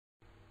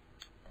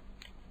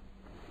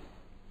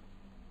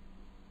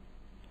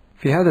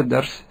في هذا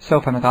الدرس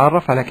سوف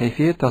نتعرف على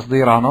كيفية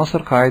تصدير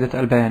عناصر قاعدة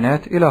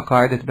البيانات إلى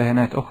قاعدة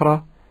بيانات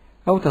أخرى،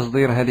 أو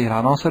تصدير هذه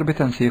العناصر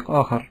بتنسيق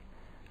آخر،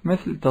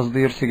 مثل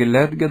تصدير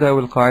سجلات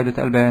جداول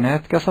قاعدة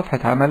البيانات كصفحة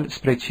عمل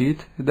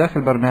سبريدشيت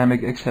داخل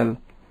برنامج إكسل.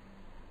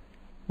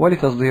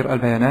 ولتصدير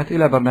البيانات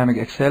إلى برنامج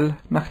إكسل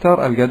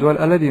نختار الجدول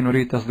الذي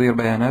نريد تصدير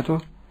بياناته،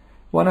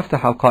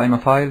 ونفتح القائمة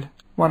فايل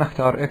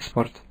ونختار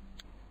إكسبورت.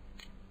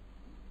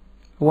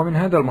 ومن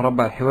هذا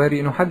المربع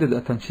الحواري نحدد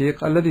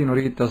التنسيق الذي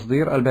نريد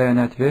تصدير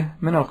البيانات به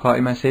من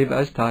القائمة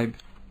Save as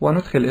Type،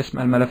 وندخل اسم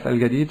الملف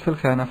الجديد في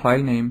الخانة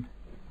File Name.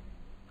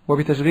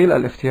 وبتشغيل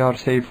الاختيار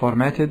Save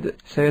Formatted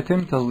سيتم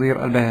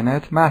تصدير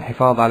البيانات مع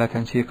الحفاظ على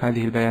تنسيق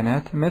هذه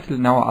البيانات،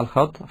 مثل نوع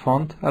الخط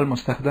فونت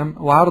المستخدم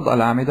وعرض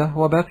الأعمدة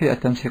وباقي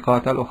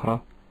التنسيقات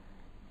الأخرى.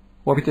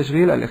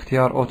 وبتشغيل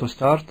الاختيار Auto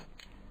Start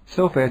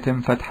سوف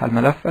يتم فتح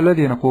الملف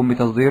الذي نقوم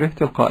بتصديره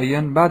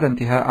تلقائيا بعد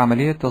انتهاء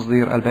عملية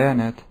تصدير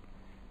البيانات.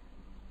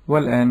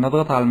 والآن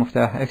نضغط على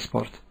المفتاح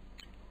Export،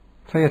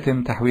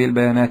 فيتم تحويل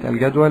بيانات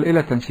الجدول إلى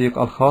التنسيق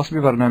الخاص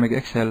ببرنامج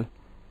إكسل،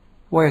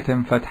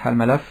 ويتم فتح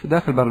الملف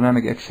داخل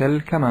برنامج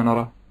إكسل كما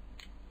نرى.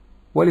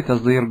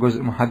 ولتصدير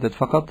جزء محدد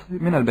فقط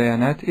من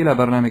البيانات إلى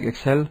برنامج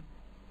إكسل،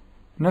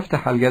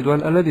 نفتح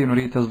الجدول الذي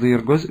نريد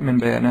تصدير جزء من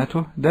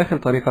بياناته داخل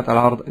طريقة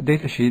العرض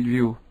Datasheet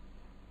View،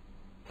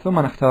 ثم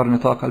نختار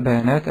نطاق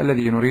البيانات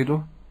الذي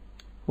نريده،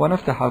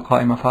 ونفتح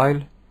القائمة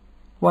فايل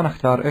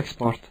ونختار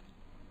Export.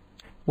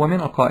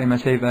 ومن القائمة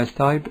Save as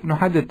Type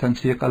نحدد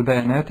تنسيق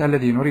البيانات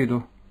الذي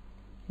نريده،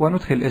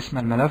 وندخل اسم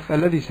الملف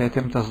الذي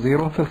سيتم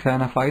تصديره في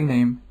الخانة File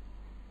Name.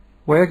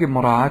 ويجب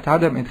مراعاة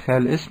عدم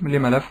إدخال اسم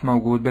لملف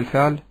موجود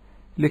بالفعل،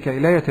 لكي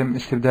لا يتم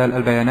استبدال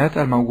البيانات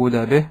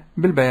الموجودة به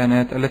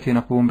بالبيانات التي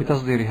نقوم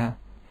بتصديرها،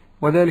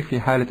 وذلك في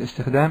حالة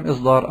استخدام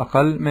إصدار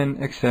أقل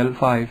من Excel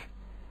 5.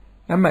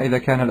 أما إذا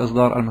كان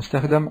الإصدار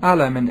المستخدم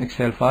أعلى من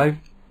Excel 5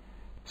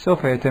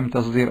 سوف يتم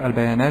تصدير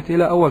البيانات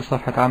إلى أول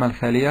صفحة عمل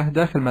خالية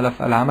داخل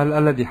ملف العمل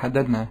الذي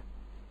حددناه.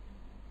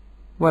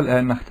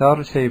 والآن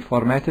نختار Save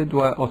Formatted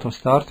و Auto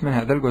Start من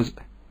هذا الجزء،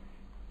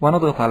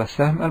 ونضغط على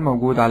السهم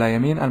الموجود على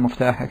يمين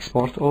المفتاح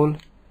Export All،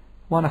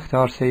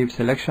 ونختار Save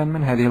Selection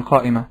من هذه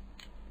القائمة،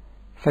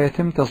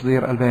 فيتم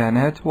تصدير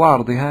البيانات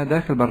وعرضها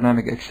داخل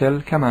برنامج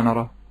إكسل كما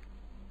نرى.